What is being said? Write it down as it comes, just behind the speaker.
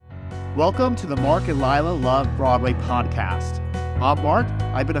Welcome to the Marc and Lila Love Broadway podcast. I'm Mark.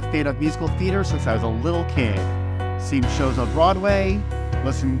 I've been a fan of musical theater since I was a little kid. Seen shows on Broadway,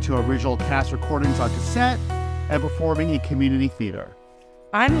 listening to original cast recordings on cassette, and performing in community theater.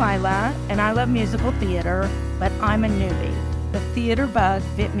 I'm Lila, and I love musical theater, but I'm a newbie. The theater bug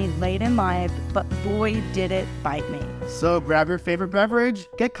bit me late in life, but boy, did it bite me. So grab your favorite beverage,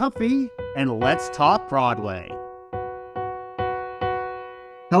 get comfy, and let's talk Broadway.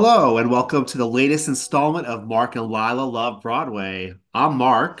 Hello, and welcome to the latest installment of Marc and Lila Love Broadway. I'm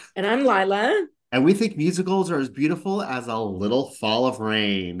Mark. And I'm Lila. And we think musicals are as beautiful as a little fall of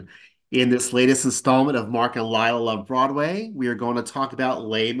rain. In this latest installment of Marc and Lila Love Broadway, we are going to talk about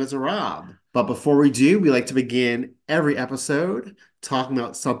Les Misérables. But before we do, we like to begin every episode talking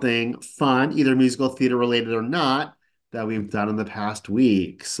about something fun, either musical theater related or not, that we've done in the past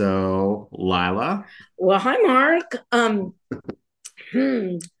week. So, Lila? Well, hi, Mark.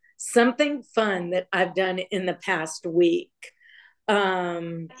 Something fun that I've done in the past week.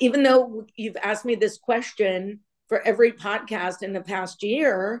 Even though you've asked me this question for every podcast in the past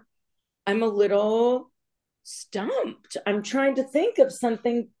year, I'm a little stumped. I'm trying to think of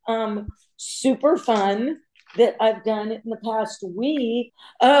something super fun that I've done in the past week.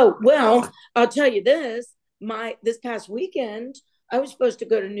 Oh, well, I'll tell you this. This past weekend, I was supposed to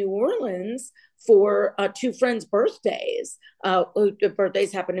go to New Orleans for two friends' birthdays. The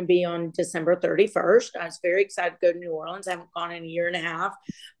birthdays happened to be on December 31st. I was very excited to go to New Orleans. I haven't gone in a year and a half.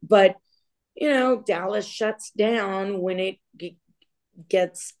 But, Dallas shuts down when it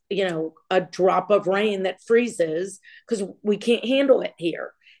gets, a drop of rain that freezes because we can't handle it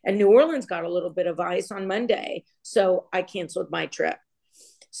here. And New Orleans got a little bit of ice on Monday. So I canceled my trip.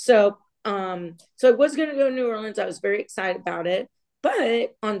 So I was going to go to New Orleans. I was very excited about it.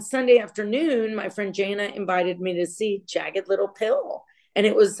 But on Sunday afternoon, my friend Jana invited me to see Jagged Little Pill. And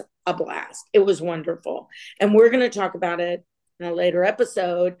it was a blast. It was wonderful. And we're going to talk about it in a later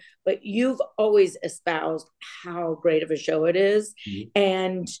episode. But you've always espoused how great of a show it is. Mm-hmm.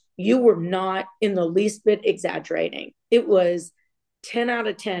 And you were not in the least bit exaggerating. It was 10 out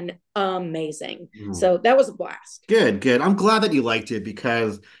of 10, amazing. Mm. So that was a blast. Good. I'm glad that you liked it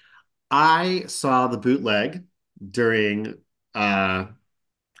because I saw the bootleg during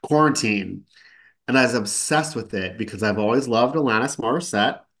quarantine, and I was obsessed with it because I've always loved Alanis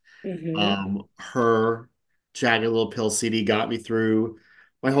Morissette. Mm-hmm. Her Jagged Little Pill CD got me through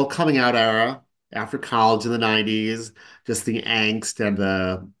my whole coming out era after college in the 90s, just the angst and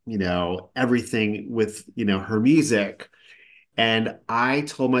the, everything with, her music. And I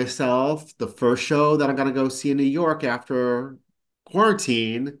told myself the first show that I'm going to go see in New York after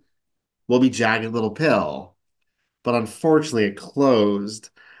quarantine will be Jagged Little Pill. But unfortunately, it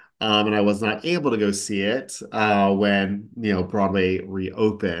closed, and I was not able to go see it when Broadway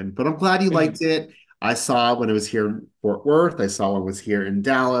reopened. But I'm glad you liked it. I saw it when it was here in Fort Worth. I saw when it was here in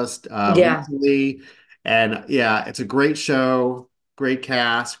Dallas recently, and yeah, it's a great show, great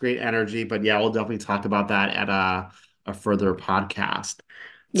cast, great energy. But yeah, we'll definitely talk about that at a further podcast.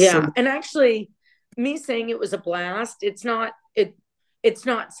 Yeah, so, and actually, me saying it was a blast. It's not. It's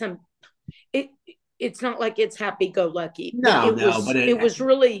not some. It's not like it's happy-go-lucky. It was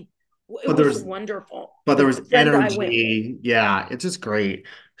really, it was wonderful. But there was energy. Yeah, it's just great.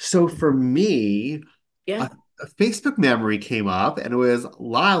 So for me, a Facebook memory came up, and it was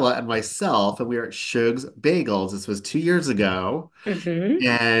Lila and myself, and we were at Shug's Bagels. This was 2 years ago. Mm-hmm.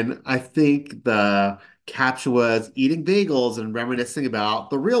 And I think the caption was eating bagels and reminiscing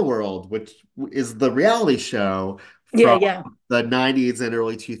about The Real World, which is the reality show from the 90s and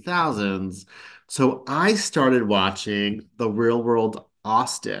early 2000s. So I started watching The Real World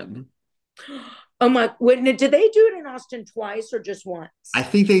Austin. Oh my, did they do it in Austin twice or just once? I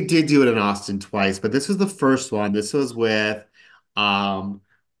think they did do it in Austin twice, but this was the first one. This was with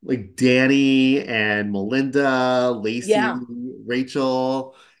like Danny and Melinda, Lacey,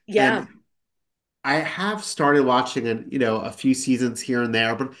 Rachel. Yeah. And I have started watching a few seasons here and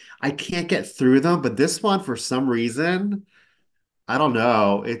there, but I can't get through them. But this one, for some reason, I don't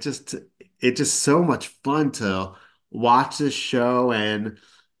know. It's just so much fun to watch this show, and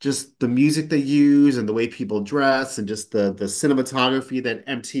just the music they use and the way people dress and just the cinematography that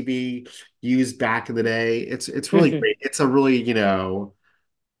MTV used back in the day. It's really great. It's a really,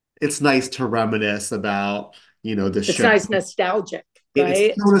 it's nice to reminisce about, the show. It's nice nostalgic, right?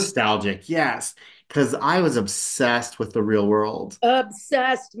 It's so nostalgic, yes. Because I was obsessed with The Real World.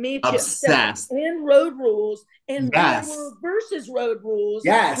 Obsessed, me too. Obsessed. And Road Rules and Real World versus Road Rules.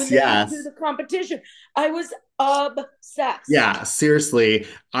 Yes, when they do the competition. I was obsessed. Yeah, seriously.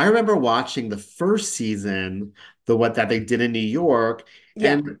 I remember watching the first season the what that they did in New York,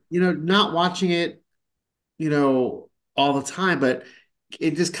 Yeah. and not watching it, all the time, but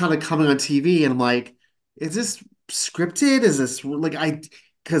it just kind of coming on TV, and I'm like, is this scripted? Is this like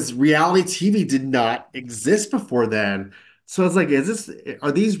because reality TV did not exist before then. So I was like,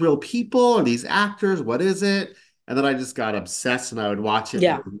 are these real people? Are these actors? What is it? And then I just got obsessed and I would watch it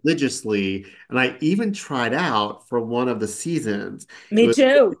Yeah. religiously. And I even tried out for one of the seasons. It Me was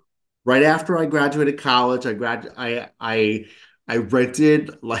too. right after I graduated college. I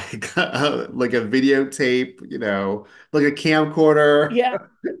rented like like a videotape, like a camcorder, Yeah.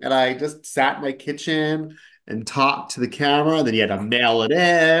 and I just sat in my kitchen and talked to the camera. And then you had to mail it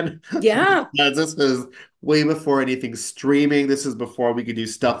in. Yeah. Because this was way before anything streaming. This is before we could do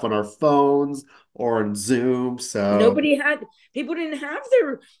stuff on our phones or on Zoom. So, Nobody had, people didn't have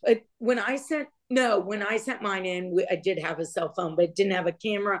their, when I sent, no, when I sent mine in, I did have a cell phone, but it didn't have a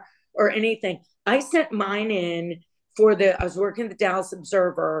camera or anything. I sent mine in I was working at the Dallas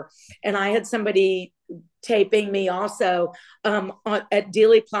Observer, and I had somebody taping me also at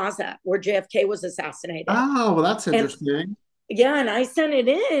Dealey Plaza where JFK was assassinated. oh, well, that's And interesting. yeah, and I sent it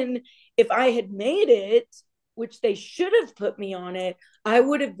in. If I had made it, which they should have put me on it, I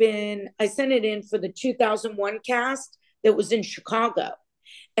sent it in for the 2001 cast that was in Chicago.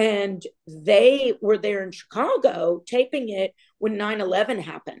 And they were there in Chicago taping it when 9/11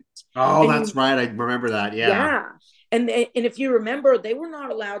 happened. Oh, And that's right. I remember that. Yeah. yeah. And if you remember, they were not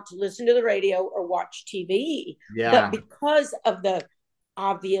allowed to listen to the radio or watch TV. But Yeah. because of the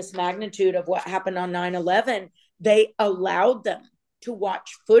obvious magnitude of what happened on 9/11, they allowed them to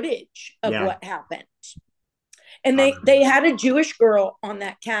watch footage of Yeah. what happened. And they Um, had a Jewish girl on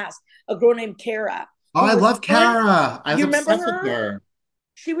that cast, a girl named Kara, oh, who I was love Kara. I was you remember obsessed with her? her.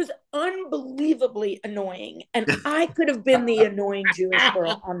 She was unbelievably annoying, and I could have been the annoying Jewish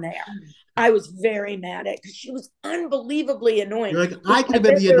girl on there. I was very mad at because she was unbelievably annoying. You're like, Which I could I have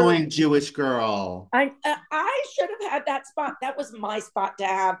been bet the there, annoying Jewish girl. I should have had that spot. That was my spot to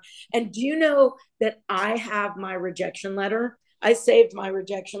have. And do you know that I have my rejection letter? I saved my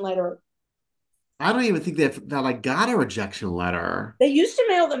rejection letter. I don't even think that I got a rejection letter. They used to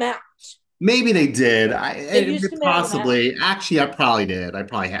mail them out. Maybe they did. They used to mail them out. Possibly. Actually, I probably did. I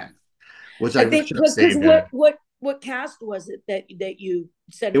probably had, which I I think should have because saved it. what cast was it that you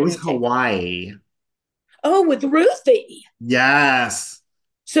It sent in was a tape? Hawaii. Oh, with Ruthie. Yes.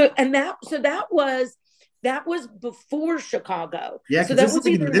 So that was before Chicago. Yeah, So because that was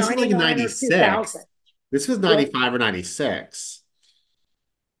either this was like in 99 or 2000. 96. This was What? 95 or 96.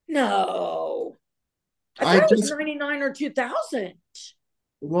 No. I thought I it was just 99 or 2000.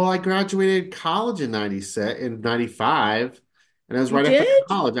 Well, I graduated college in 96, in 95, and it was You right after did?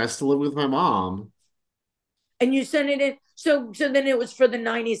 college. I still live with my mom. And you sent it in. So then it was for the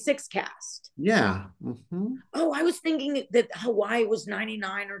 96 cast. Yeah. Oh, I was thinking that Hawaii was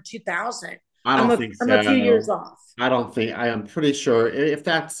 99 or 2000. I I'm don't a think I'm a few years so. off. I am pretty sure if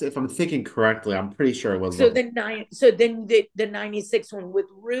I'm thinking correctly, I'm pretty sure it was So the then the 96 one with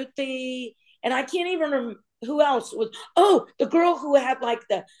Ruthie, and I can't even remember who else was. Oh, the girl who had like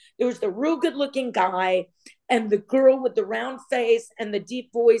there was the real good looking guy and the girl with the round face and the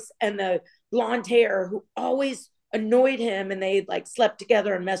deep voice and the blonde hair who always annoyed him, and they like slept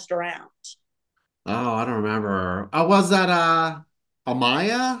together and messed around. Oh, I don't remember. Oh, was that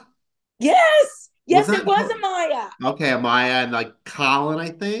Amaya? Yes, Was yes, that it was Amaya. okay, Amaya and like Colin, I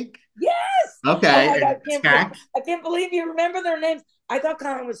think. Yes. Oh Okay, my God, and Tech. I can't believe you remember their names. I thought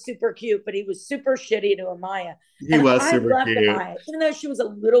Colin was super cute, but he was super shitty to Amaya. He And was I super loved cute. Amaya. Even though she was a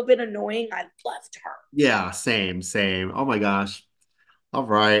little bit annoying, I loved her. Yeah, same, same. Oh my gosh. All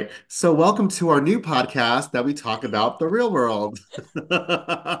right. So, welcome to our new podcast that we talk about the real world.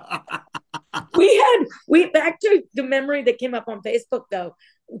 We back to the memory that came up on Facebook though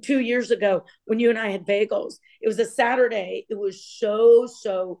 2 years ago when you and I had bagels. It was a Saturday. It was so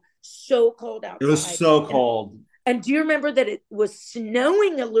cold It was outside. so And cold. and do you remember that it was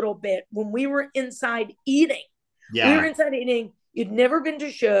snowing a little bit when we were inside eating? We were Yeah. inside eating. You'd never been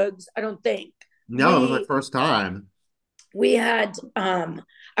to Shug's, I don't think. No, it was my We first time. we had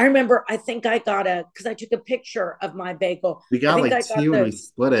I remember I think I got because I took a picture of my bagel. We I got think like I got two and we the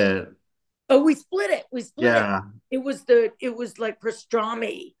split it. oh, we split it. We split it. Yeah. It was like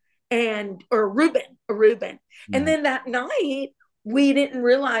pastrami and or a Reuben. And Yeah. then that night we didn't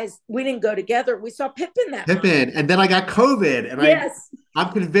realize we didn't go together. We saw Pippin that night. Pippin. And then I got COVID and Yes.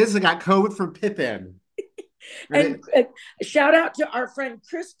 I'm convinced I got COVID from Pippin. And And shout out to our friend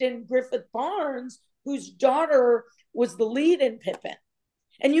Kristen Griffith Barnes, whose daughter was the lead in Pippin.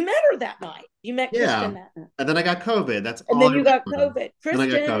 And you met her that night. You met yeah. Kristen that night. And then I got COVID. That's And all then I you got remember. COVID. Then I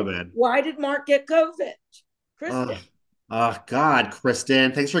got Kristen, COVID. why did Mark get COVID? Oh, Kristen. oh God,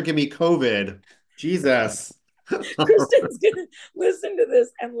 Kristen, thanks for giving me COVID. Jesus. Kristen's gonna listen to this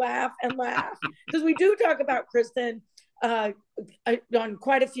and laugh because we do talk about Kristen uh, on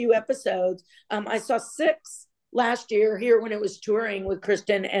quite a few episodes. I saw 6 last year here when it was touring with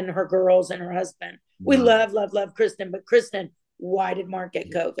Kristen and her girls and her husband. We No. love, love, love Kristen, but Kristen, why did Mark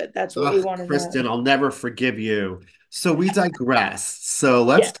get COVID? That's what we Ugh, want to Kristen, know. I'll never forgive you. So we digress. So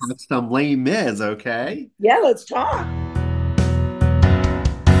let's Yes. talk some Les Mis, okay? Yeah, let's talk.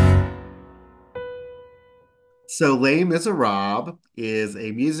 So Les Miserables is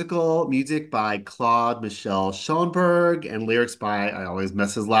a musical, music by Claude Michel Schoenberg and lyrics by, I always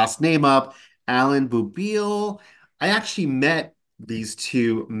mess his last name up, Alan Boublil. I actually met these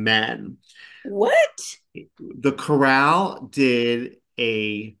two men. What? The Chorale did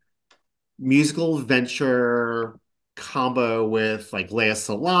a musical venture combo with like Lea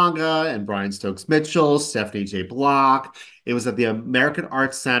Salonga and Brian Stokes Mitchell, Stephanie J. Block. It was at the American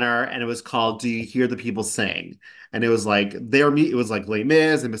Arts Center and it was called Do You Hear the People Sing? And it was like it was like Les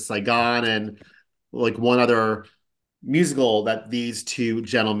Mis and Miss Saigon and like one other musical that these two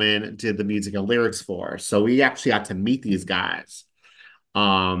gentlemen did the music and lyrics for. So we actually got to meet these guys.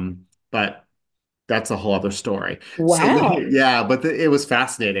 But that's a whole other story. So Wow. yeah, but it was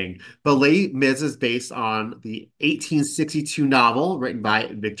fascinating. But Les Mis is based on the 1862 novel written by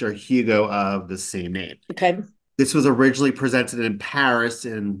Victor Hugo of the same name. Okay. This was originally presented in Paris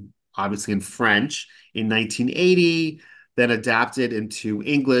and obviously in French in 1980, then adapted into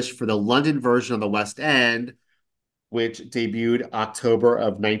English for the London version of the West End, which debuted October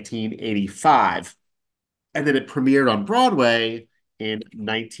of 1985. And then it premiered on Broadway in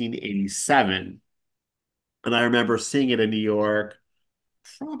 1987. And I remember seeing it in New York,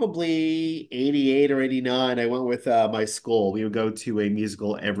 probably 88 or 89. I went with my school. We would go to a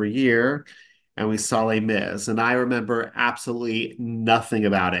musical every year, and we saw Les Mis. And I remember absolutely nothing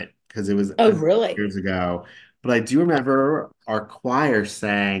about it because it was Oh, really? years ago. But I do remember our choir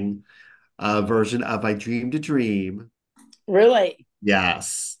sang a version of I Dreamed a Dream. Really?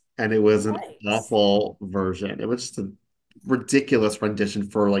 Yes. And it was an Nice. awful version. It was just a ridiculous rendition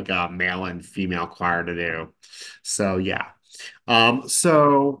for like a male and female choir to do. So yeah.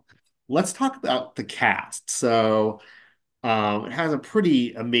 So let's talk about the cast. So it has a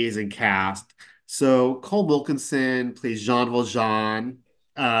pretty amazing cast. So Cole Wilkinson plays Jean Valjean,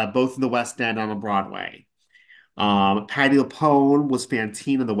 both in the West End and on Broadway. Patti LuPone was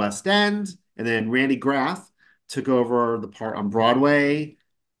Fantine in the West End, and then Randy Graff took over the part on Broadway.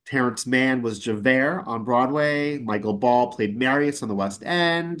 Terrence Mann was Javert on Broadway. Michael Ball played Marius on the West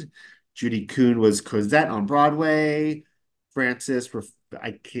End. Judy Kuhn was Cosette on Broadway. Frances,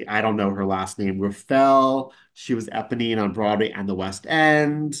 I don't know her last name, Raffel. She was Eponine on Broadway and the West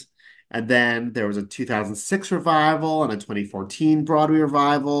End. And then there was a 2006 revival and a 2014 Broadway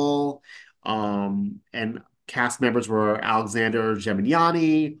revival. And cast members were Alexander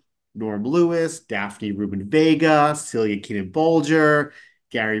Gemignani, Norm Lewis, Daphne Rubin Vega, Celia Keenan Bolger,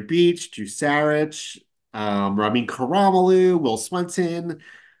 Gary Beach, Drew Sarich, Ramin Karamalu, Will Swenson,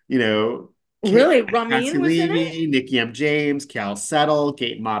 you know, Really? Cassie Ramin was in it? Levy, Nikki M. James, Cal Settle,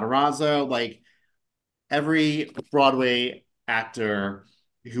 Gaten Matarazzo, like every Broadway actor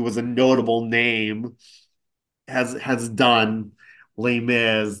who was a notable name has done Les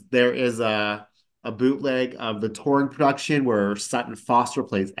Mis. There is a bootleg of the touring production where Sutton Foster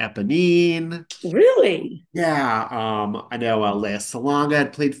plays Eponine. Really? Yeah, I know Lea Salonga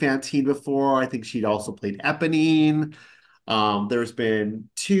had played Fantine before. I think she'd also played Eponine. There's been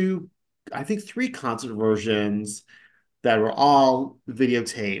two, I think three concert versions that were all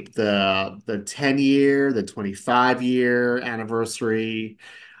videotaped. The 10 year, the 25-year anniversary.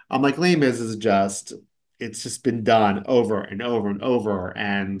 I'm like, Les Mis is just, it's just been done over and over and over.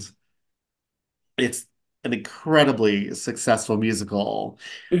 And it's an incredibly successful musical.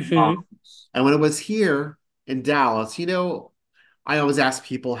 Um, Hmm. and when it was here in Dallas, I always ask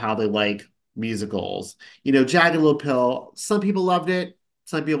people how they like musicals. Jagged Little Pill, some people loved it,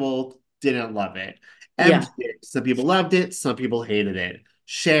 some people didn't love it. Yeah. MJ, some people loved it, some people hated it.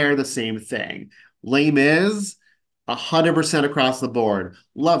 Share the same thing. Les Mis, 100% across the board.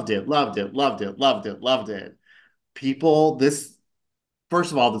 Loved it, loved it, loved it, loved it, loved it.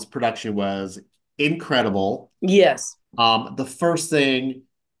 First of all, this production was incredible. Yes. The first thing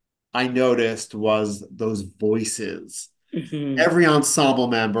I noticed was those voices. Hmm. Every ensemble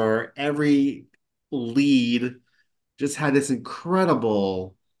member, every lead just had this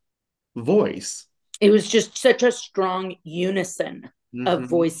incredible voice. It was just such a strong unison of Hmm.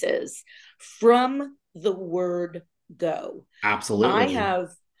 voices from the word go. I Absolutely. have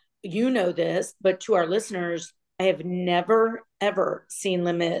you know this, but to our listeners, I have never, ever seen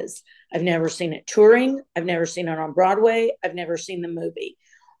Les Mis. I've never seen it touring. I've never seen it on Broadway. I've never seen the movie.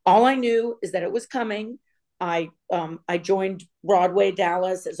 All I knew is that it was coming. I joined Broadway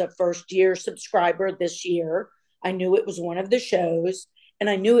Dallas as a first year subscriber this year. I knew it was one of the shows, and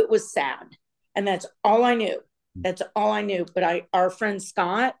I knew it was sad, and that's all I knew. That's all I knew. But our friend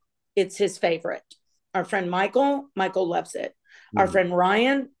Scott, it's his favorite. Our friend Michael loves it. Our Mhm.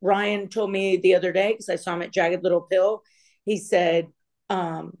 friend Ryan told me the other day, because I saw him at Jagged Little Pill, he said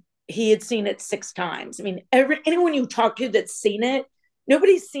he had seen it 6 times. I mean, anyone you talk to that's seen it,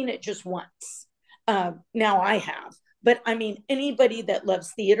 nobody's seen it just once. Now I have, but I mean, anybody that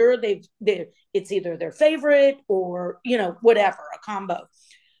loves theater, it's either their favorite or whatever, a combo.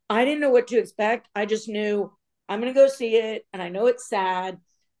 I didn't know what to expect. I just knew I'm going to go see it, and I know it's sad.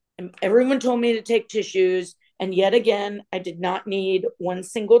 And everyone told me to take tissues, and yet again, I did not need one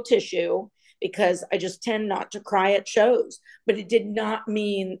single tissue because I just tend not to cry at shows. But it did not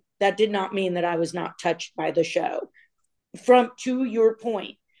mean that I was not touched by the show. From to your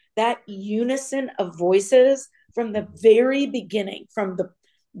point, that unison of voices from the very beginning, the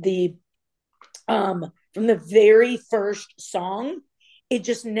from the very first song, it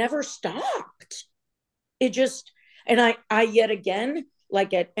just never stopped. It just and I yet again,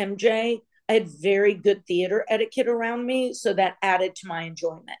 like at MJ, I had very good theater etiquette around me, so that added to my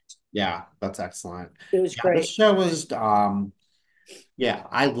enjoyment. Yeah, that's excellent. It was Yeah, this great. show was yeah,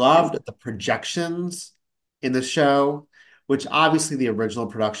 I loved the projections in the show, which obviously the original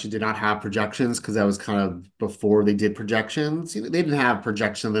production did not have projections because that was kind of before they did projections. They didn't have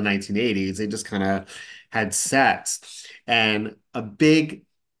projection in the 1980s. They just kind of had sets. And a big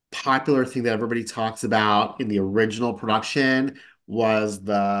popular thing that everybody talks about in the original production was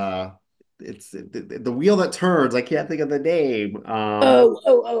the wheel that turns. I can't think of the name. The I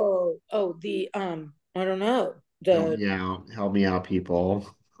don't know. The Help me out, people.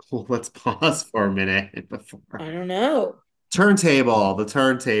 Let's pause for a minute before. I don't know. The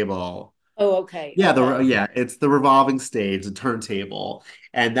turntable. Oh, okay, Yeah, okay. it's the revolving stage, the turntable,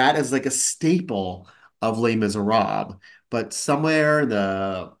 and that is like a staple of Les Miserables. But somewhere in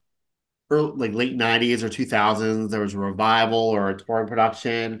the early, like late 90s or 2000s, there was a revival or a touring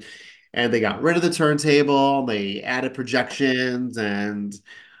production, and they got rid of the turntable. They added projections, and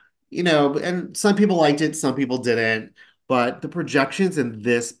and some people liked it, some people didn't. But the projections in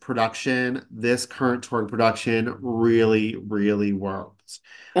this production, this current touring production, really, really worked.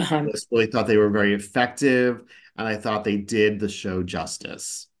 I Uh-huh. just really thought they were very effective, and I thought they did the show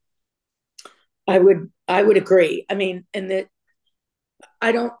justice. I would agree. I mean, and that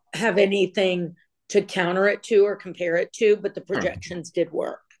I don't have anything to counter it to or compare it to, but the Sure. projections did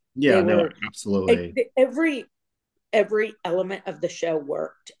work. They Yeah, no, were absolutely. every element of the show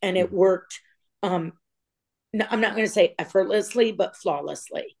worked, and it worked. um I'm not going to say effortlessly, but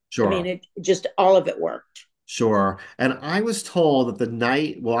flawlessly. I mean, Sure. it just all of it worked. Sure. And I was told that the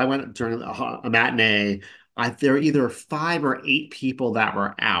night, well, I went during a matinee, there were either 5 or 8 people that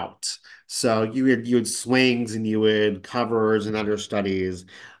were out. So you had swings and you had covers and understudies,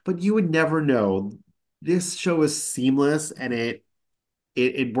 but you would never know. This show is seamless and it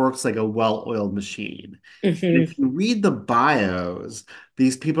works like a well-oiled machine. And Hmm. if you read the bios,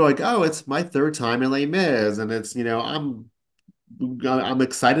 these people are like, oh, it's my third time in Les Mis, and I'm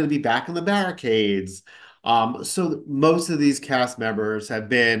excited to be back in the barricades. So most of these cast members have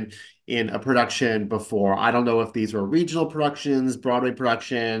been in a production before. I don't know if these were regional productions, Broadway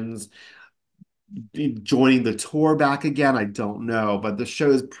productions, joining the tour back again. I don't know, but the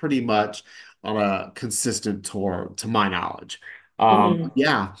show is pretty much on a consistent tour, to my knowledge. Hmm.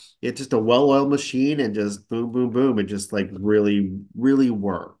 Yeah, it's just a well-oiled machine and just boom, boom, boom. It just like really, really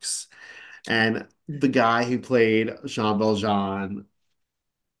works. And the guy who played Jean Valjean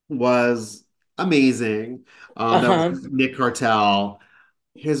was amazing. That was Uh-huh. Nick Cartel.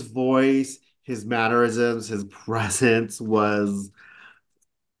 His voice, his mannerisms, his presence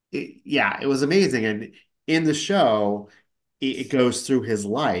yeah, it was amazing. And in the show, it goes through his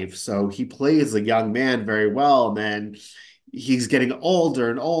life. So he plays a young man very well, and then he's getting older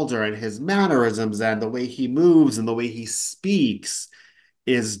and older, and his mannerisms and the way he moves and the way he speaks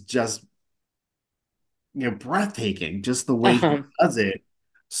is just breathtaking, just the way he Uh-huh. does it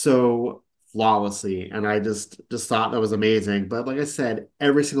so flawlessly. And I just thought that was amazing. But like I said,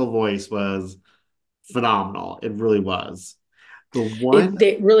 every single voice was phenomenal. It really was. The one,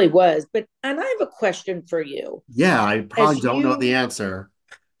 It really was. And I have a question for you. yeah, I As probably don't know the you answer.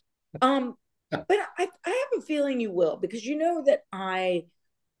 um but I have a feeling you will, because you know that I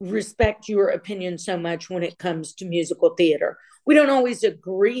respect your opinion so much when it comes to musical theater. we don't always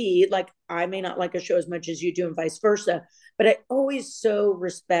agree. Like I may not like a show as much as you do and vice versa, but I always so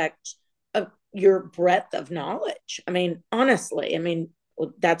respect your breadth of knowledge. I mean, honestly, I mean,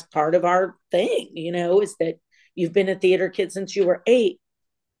 well, that's part of our thing, you know, is that you've been a theater kid since you were 8.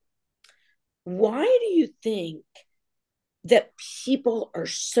 Why do you think that people are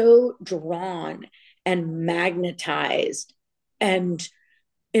so drawn and magnetized and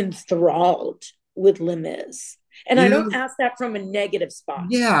enthralled with Les Mis? And I You don't know, ask that from a negative spot. I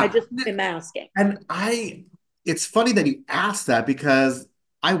yeah. just am asking. And it's funny that you asked that because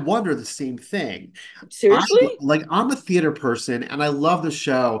I wonder the same thing. I Seriously? I'm a theater person and I love the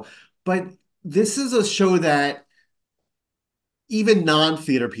show, but this is a show that even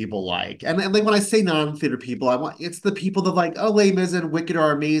non-theater people like. And like when I say non-theater people, I want it's the people that like, oh, Les Mis and Wicked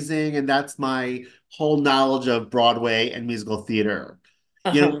are amazing, and that's my whole knowledge of Broadway and musical theater.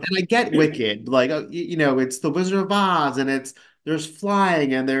 You know, Uh-huh. and I get Wicked, like it's the Wizard of Oz, and it's there's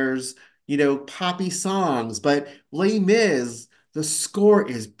flying and there's poppy songs, but Les Mis, the score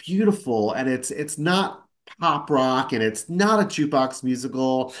is beautiful, and it's not pop rock, and it's not a jukebox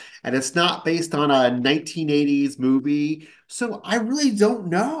musical, and it's not based on a 1980s movie. So I really don't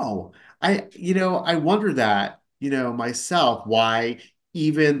know. I wonder that, myself, why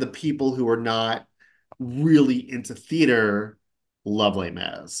even the people who are not really into theater love Les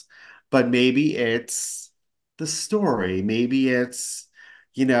Mis. But maybe it's the story. Maybe it's,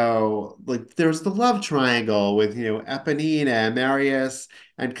 like there's the love triangle with, Eponine and Marius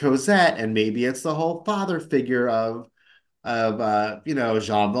and Cosette, and maybe it's the whole father figure of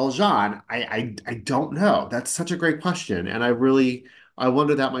Jean Valjean. I don't know. That's such a great question. And I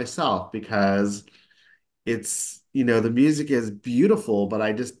wonder that myself because the music is beautiful, but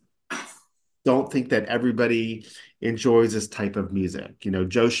I just don't think that everybody enjoys this type of music.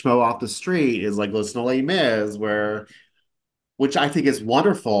 Joe Schmo off the street is like listen to Les Mis, which I think is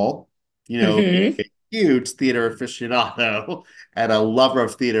wonderful, Mm-hmm. a huge theater aficionado and a lover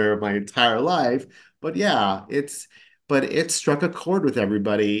of theater my entire life. But yeah, it struck a chord with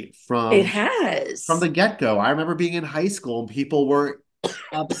everybody It from has. the get-go. I remember being in high school and people were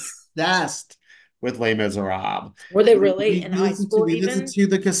obsessed with Les Miserables. Were they We, really we, in we high listened to school we listened even? to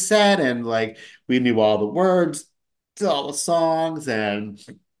the cassette, and like we knew all the words to all the songs, and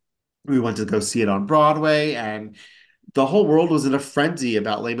we went to go see it on Broadway, and the whole world was in a frenzy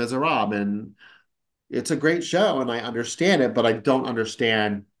about Les Miserables, and it's a great show, and I understand it, but I don't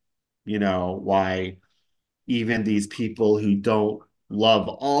understand, why even these people who don't love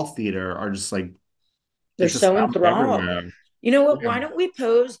all theater are just like They're it just so sounds enthralled. everywhere. You know what? Yeah. Why don't we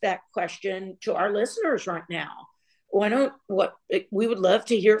pose that question to our listeners right now? Why don't what we would love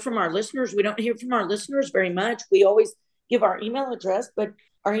to hear from our listeners. We don't hear from our listeners very much. We always give our email address, but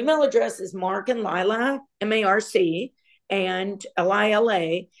our email address is Marc and Lila, MARC and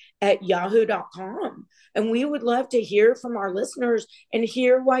LILA at yahoo.com. And we would love to hear from our listeners and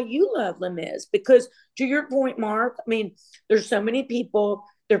hear why you love Les Mis. Because to your point, Marc, I mean, there's so many people.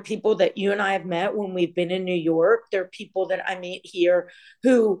 There are people that you and I have met when we've been in New York. There are people that I meet here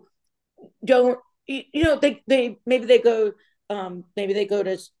who don't, they maybe they go, maybe they go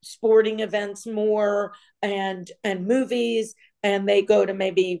to sporting events more and movies, and they go to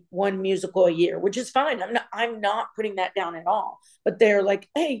maybe one musical a year, which is fine. I'm not putting that down at all. But they're like,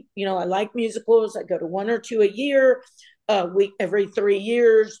 hey, I like musicals. I go to one or two a year. We every 3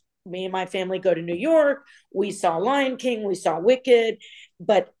 years, me and my family go to New York. We saw Lion King. We saw Wicked.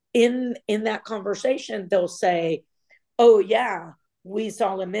 But in that conversation, they'll say, oh yeah, we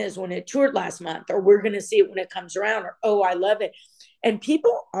saw Les Mis when it toured last month, or we're going to see it when it comes around, or oh, I love it. And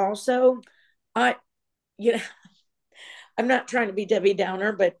people also, I, you know, I'm not trying to be Debbie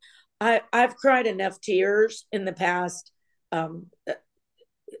Downer, but I've cried enough tears in the past,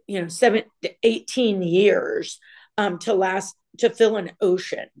 18 years, to fill an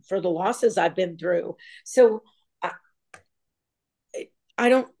ocean for the losses I've been through. So I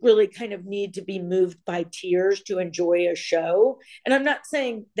don't really kind of need to be moved by tears to enjoy a show. And I'm not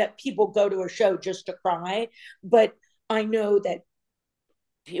saying that people go to a show just to cry, but I know that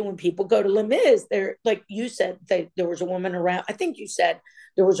when people go to Les Mis, they're like you said, there was a woman around. I think you said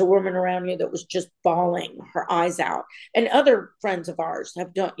there was a woman around you that was just bawling her eyes out. And other friends of ours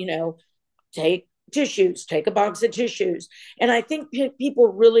have done, take tissues, take a box of tissues. And I think people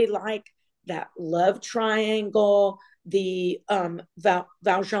really like that love triangle. The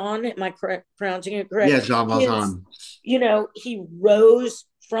Valjean, am I correct pronouncing it Yeah, correct? Jean His, Valjean. he rose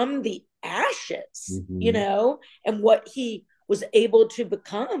from the ashes, Mhm. and what he was able to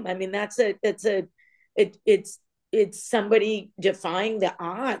become. I mean, it's somebody defying the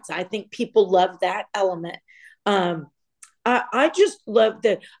odds. I think people love that element. Um, I just love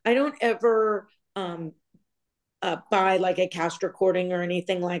that. I don't ever buy like a cast recording or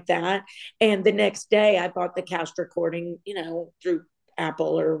anything like that. And the next day, I bought the cast recording, through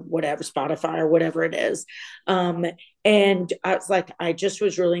Apple or whatever, Spotify or whatever it is. Um, and I was like, I just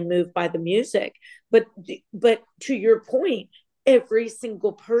was really moved by the music. But to your point, every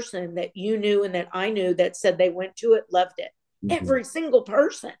single person that you knew and that I knew that said they went to it loved it. Mhm. Every single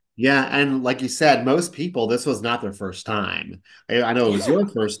person. Yeah, and like you said, most people, this was not their first time. I know it was Yeah. your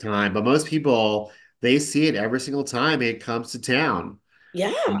first time, but most people, they see it every single time it comes to town.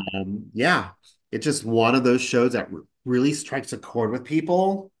 Yeah. Yeah, it's just one of those shows that really strikes a chord with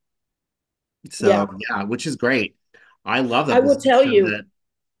people. So, Yeah. yeah, which is great. I love I that this will is a tell show you, that,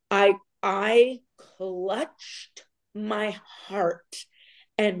 I clutched my heart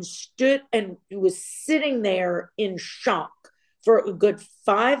and stood and was sitting there in shock for a good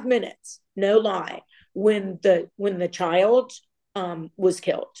 5 minutes, no lie, when the child was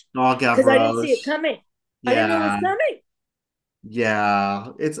killed, oh, because I didn't see it Gavroche. coming. I didn't know it was Yeah, coming. yeah.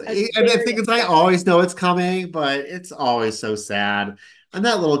 I was And the very thing is, I upset. always know it's coming, but it's always so sad. And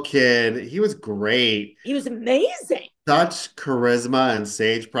that little kid, he was great. He was amazing. Such charisma and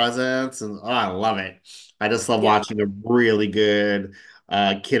stage presence, and oh, I love it. I just love Yeah, watching a really good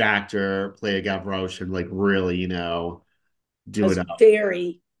kid actor play a Gavroche and like really, I do it was up.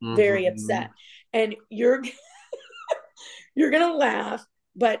 very, very Hmm. upset. And you're gonna laugh,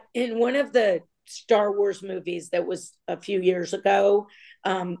 but in one of the Star Wars movies that was a few years ago,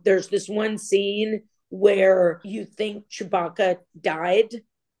 there's this one scene where you think Chewbacca died,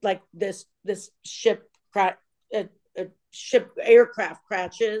 like this a ship aircraft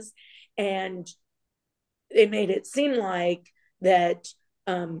crashes, and they made it seem like that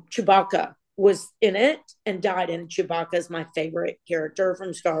Chewbacca was in it and died. And Chewbacca is my favorite character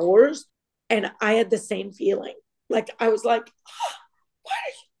from Star Wars, and I had the same feeling. Like I was like, oh, what are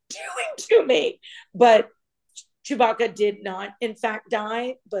you doing to me? But Chewbacca did not, in fact,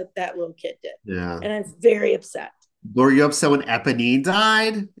 die, but that little kid did. Yeah. And I was very upset. Were you upset when Eponine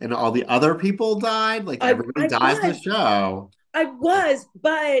died and all the other people died? Like I, everybody I dies in the was, show. I was,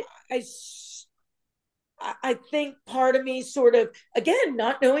 but I think part of me sort of, again,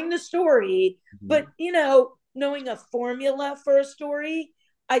 not knowing the story, but, Mhm. knowing a formula for a story,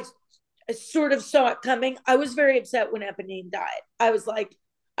 I, I sort of saw it coming. I was very upset when Eponine died. I was like,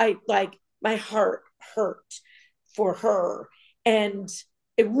 my heart hurt for her. And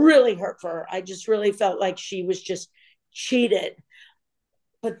it really hurt for her. I just really felt like she was just cheated.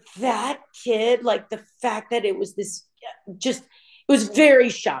 But that kid, like the fact that it was this, just, it was very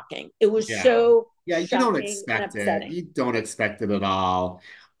shocking. It was Yeah. so Yeah, you don't shocking and expect it. upsetting. You don't expect it at all.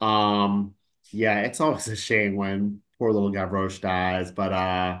 Um, yeah, it's always a shame when poor little Gavroche dies.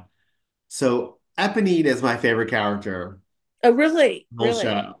 But so Eponine is my favorite character, Oh, really? the whole Really?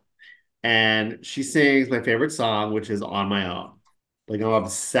 show. And she sings my favorite song, which is On My Own. Like I'm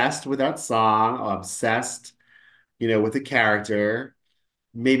obsessed with that song. I'm obsessed, with the character.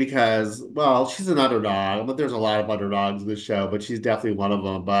 Maybe because, well, she's an underdog, but there's a lot of underdogs in the show, but she's definitely one of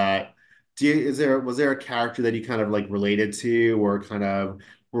them. But was there a character that you kind of like related to or kind of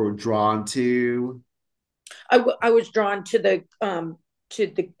were drawn to? I was drawn to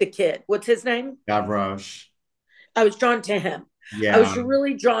the kid. What's his name? Gavroche. I was drawn to him. I Yeah. was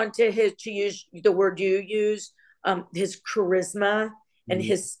really drawn to his, to use the word you use, his charisma and Mhm.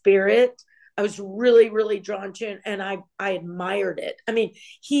 his spirit. I was really, really drawn to it, and I admired it. I mean,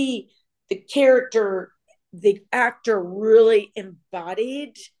 the character, the actor really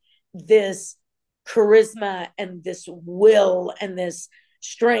embodied this charisma and this will and this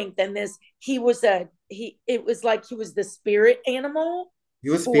strength and this. It was like he was the spirit animal He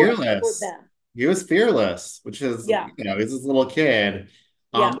was for fearless. them. He was fearless, which is, Yeah, he's this little kid.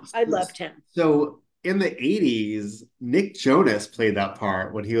 yeah, Um, I loved him. so in the 80s, Nick Jonas played that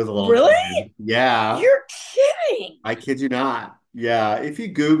part when he was a little Really? kid. Yeah. You're kidding. I kid you not. Yeah, if you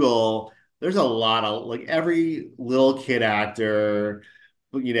Google, there's a lot of like every little kid actor,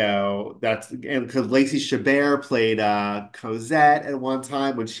 that's and because Lacey Chabert played Cosette at one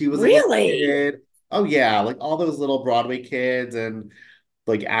time when she was a little Really? kid. Oh yeah, like all those little Broadway kids and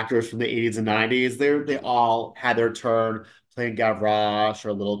like actors from the 80s and 90s, they all had their turn playing Gavroche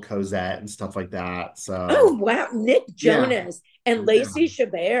or little Cosette and stuff like that. Oh, So wow. Nick yeah. Jonas and Yeah. Lacey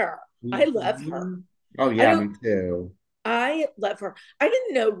Chabert. I love her. Mhm. Oh I yeah, don't, me too. I love her. I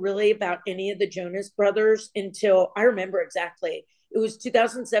didn't know really about any of the Jonas brothers until I remember exactly. It was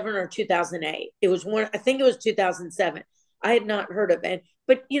 2007 or 2008. It was one, I think it was 2007. I had not heard of it.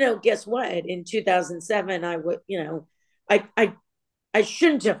 But, guess what? In 2007, I would, I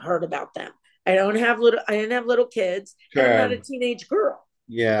shouldn't have heard about them. I didn't have little kids, and I'm not a Sure. teenage girl.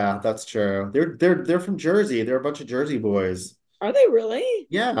 Yeah, that's true. They're from Jersey. They're a bunch of Jersey boys. Are they really?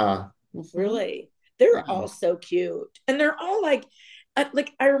 Yeah. Mhm. Really? They're Yeah. all so cute. And they're all like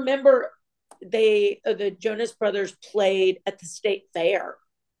I remember the Jonas Brothers played at the state fair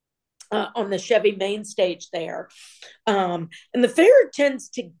on the Chevy main stage there. And the fair tends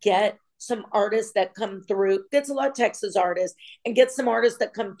to get some artists that come through, gets a lot of Texas artists, and gets some artists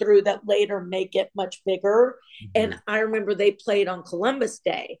that come through that later make it much bigger. And Mhm. I remember they played on Columbus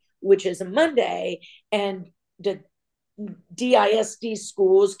Day, which is a Monday, and the DISD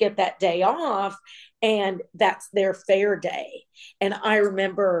schools get that day off, and that's their fair day. And I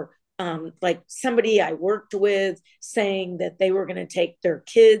remember like somebody I worked with saying that they were going to take their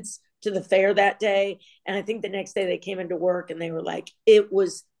kids to the fair that day. And I think the next day they came into work and they were like, it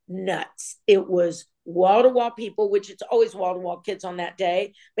was nuts. It was wall to wall people, which it's always wall to wall kids on that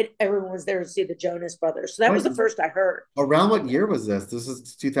day, but everyone was there to see the Jonas Brothers. So that What was the first I heard. around what year was this? This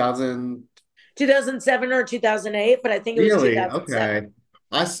is 2000. 2007 or 2008, but I think it was Really? 2007. Okay.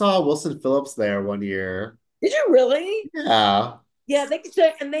 I saw Wilson Phillips there one year. Did you really? Yeah. Yeah, they so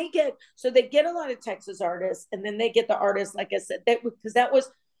and they get so they get a lot of Texas artists, and then they get the artists, like I said, that because that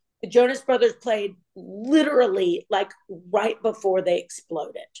was the Jonas Brothers played literally like right before they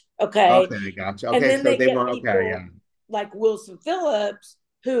exploded. Okay. Okay, gotcha. And Okay, then so they they get were okay, people yeah. like Wilson Phillips,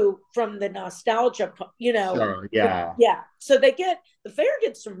 who from the nostalgia, Sure, yeah. yeah. So they get the fair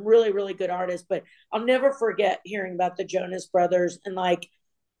gets some really, really good artists, but I'll never forget hearing about the Jonas Brothers and like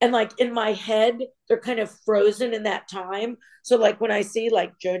in my head, they're kind of frozen in that time. So like when I see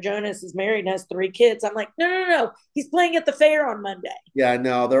like Joe Jonas is married and has 3 kids, I'm like, no, no, no, he's playing at the fair on Monday. Yeah,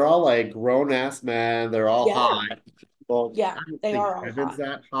 no, they're all like grown ass men. They're all Yeah, hot. Well, yeah, I don't they think are all Kevin's hot.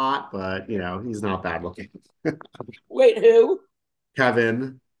 that hot, but he's not bad looking. Wait, who?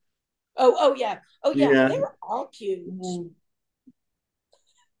 Kevin. Oh yeah, oh yeah, Yeah. they were all cute. Mm.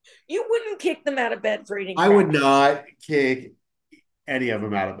 You wouldn't kick them out of bed for eating I would crackers. not kick any of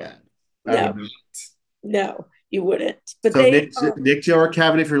them out of bed. I would No, not. no, you wouldn't. But So they, Nick, Joe, or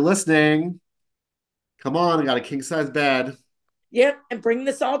Kevin, if you're listening, come on, I got a king size bed. yep, and bring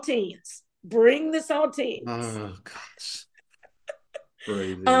the saltines. Bring the saltines. Oh gosh,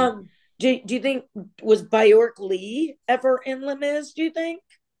 crazy. Um, do you think was Bjork Lee ever in Les Mis? Do you think,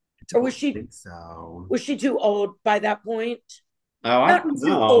 I or don't think so. was she too old by that point? Oh, I Not don't too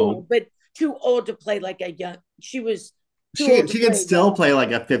know. old, but too old to play like a young. She was too She old to she can play still young. play like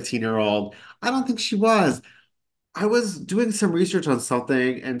a 15-year-old. I don't think she was. I was doing some research on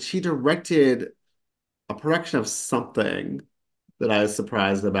something, and she directed a production of something that I was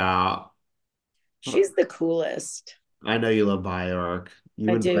surprised about. She's the coolest. I know you love Bjork. You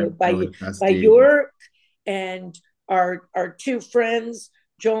I and I do. are like By besties. York and our two friends,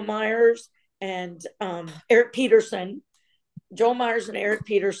 Joel Myers and Eric Peterson. Joel Myers and Eric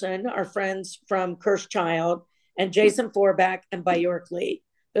Peterson are friends from Cursed Child, and Jason Forback and Bjork Lee.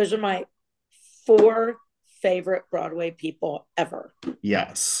 Those are my 4 favorite Broadway people ever,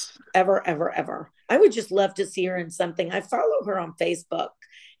 Yes. ever, ever, ever. I would just love to see her in something. I follow her on Facebook,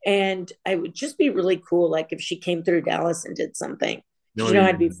 and I would just be really cool, like if she came through Dallas and did something. No, Because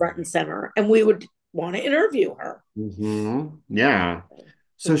I'd be front and center, and we would want to interview her. Yeah. We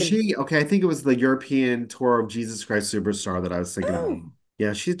So can. okay, I think it was the European tour of Jesus Christ Superstar that I was thinking about. Oh,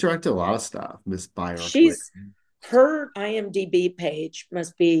 Yeah, she's directed a lot of stuff, Miss Bjork. she's her IMDb page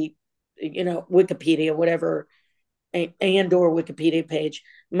must be, Wikipedia, whatever, and or Wikipedia page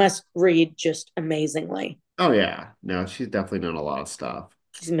must read just amazingly. Oh yeah. No, she's definitely done a lot of stuff.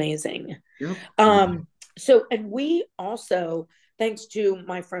 She's amazing. Yep. So, and we also, thanks to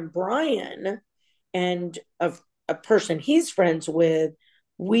my friend Brian and a person he's friends with,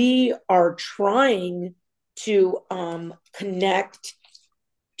 we are trying to connect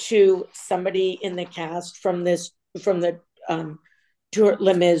to somebody in the cast from the tour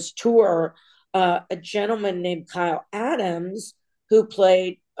Les Mis tour, a gentleman named Kyle Adams who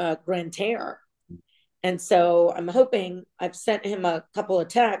played Grantaire. And so I'm hoping, I've sent him a couple of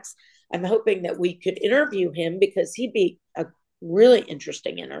texts. I'm hoping that we could interview him because he'd be a really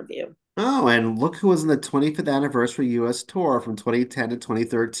interesting interview. Oh, and look who was in the 25th anniversary US tour from 2010 to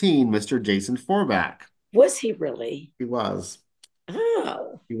 2013, Mr. Jason Forback. Was he really? He was.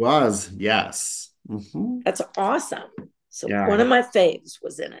 Oh, He was, yes. that's awesome. So one Yeah. of my faves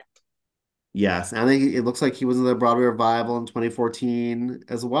was in it. Yes. And I think it looks like he was in the Broadway revival in 2014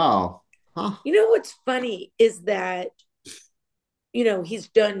 as well. Huh. You know what's funny is that, he's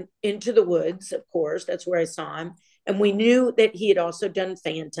done Into the Woods, of course. That's where I saw him. And we knew that he had also done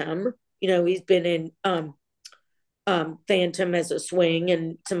Phantom. He's been in Phantom as a swing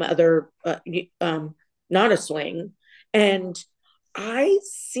and some other not a swing. And I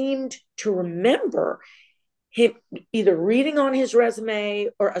seemed to remember him either reading on his resume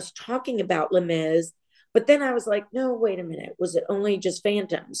or us talking about Les Mis. But then I was like, no, wait a minute. Was it only just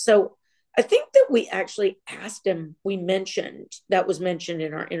Phantom? So I think that we actually asked him, that was mentioned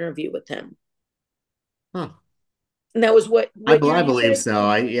in our interview with him. Huh. And that was what year I you believe said? so.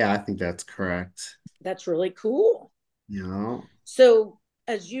 I think that's correct. That's really cool. You know, So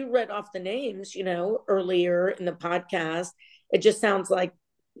as you read off the names, earlier in the podcast, it just sounds like,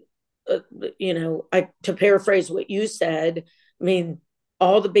 to paraphrase what you said, I mean,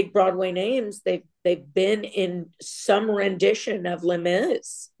 all the big Broadway names, they've been in some rendition of Les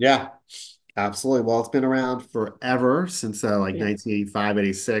Mis. yeah, absolutely. Well, it's been around forever since like Yeah. 1985,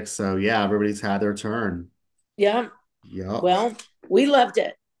 86. So yeah, everybody's had their turn. Yeah. Yep. Well, we loved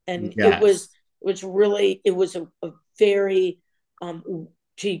it. And Yes. it was a very,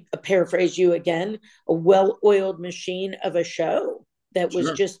 to paraphrase you again, a well-oiled machine of a show that was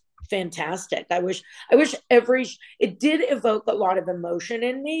Sure. just fantastic. I wish it did evoke a lot of emotion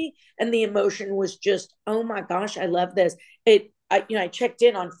in me, and the emotion was just, oh my gosh, I love this. I checked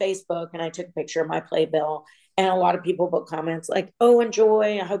in on Facebook and I took a picture of my playbill, and a lot of people put comments like, oh,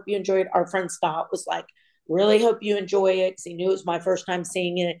 enjoy. I hope you enjoyed. Our friend Scott was like, really hope you enjoy it, because he knew it was my first time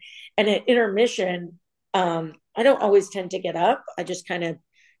seeing it. And at intermission, I don't always tend to get up. I just kind of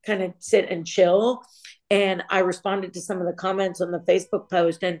sit and chill. And I responded to some of the comments on the Facebook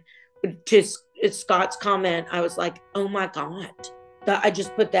post, and to Scott's comment, I was like, oh my God. I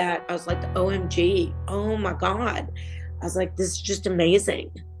just put that. I was like, OMG. Oh my God. I was like, this is just amazing.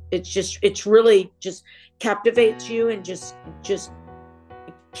 It's really just captivates you and just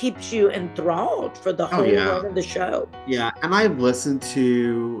keeps you enthralled for the Oh whole yeah. run of the show. Yeah. And I've listened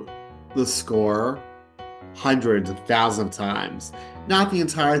to the score hundreds of thousands of times. Not the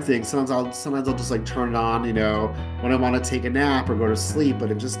entire thing. Sometimes I'll just like turn it on, when I want to take a nap or go to sleep.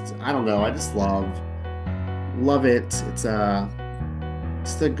 But it just I don't know. I just love it. It's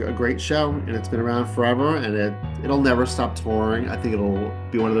a great show, and it's been around forever, and it'll never stop touring. I think it'll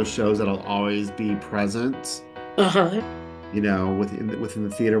be one of those shows that'll always be present, Uh-huh. within the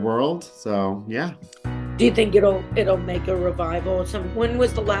theater world. So yeah, Do you think it'll make a revival? When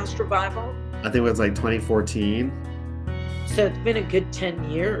was the last revival? I think it was like 2014. So it's been a good 10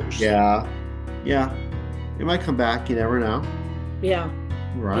 years. Yeah, yeah, it might come back. You never know. Yeah.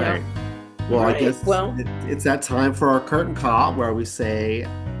 Right. Yeah. Well, I Right. guess Well, it's that time for our curtain call where we say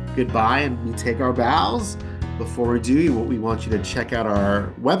goodbye and we take our bows. Before we do, we want you to check out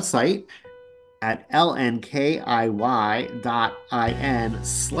our website at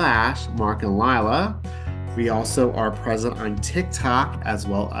lnkiy.in/Mark and Lila. We also are present on TikTok as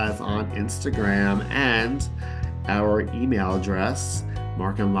well as on Instagram, and our email address,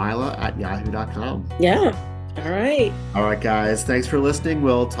 markandlila@yahoo.com. yeah. All right. All right, guys. Thanks for listening.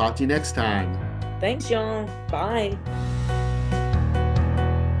 We'll talk to you next time. Thanks, y'all. Bye.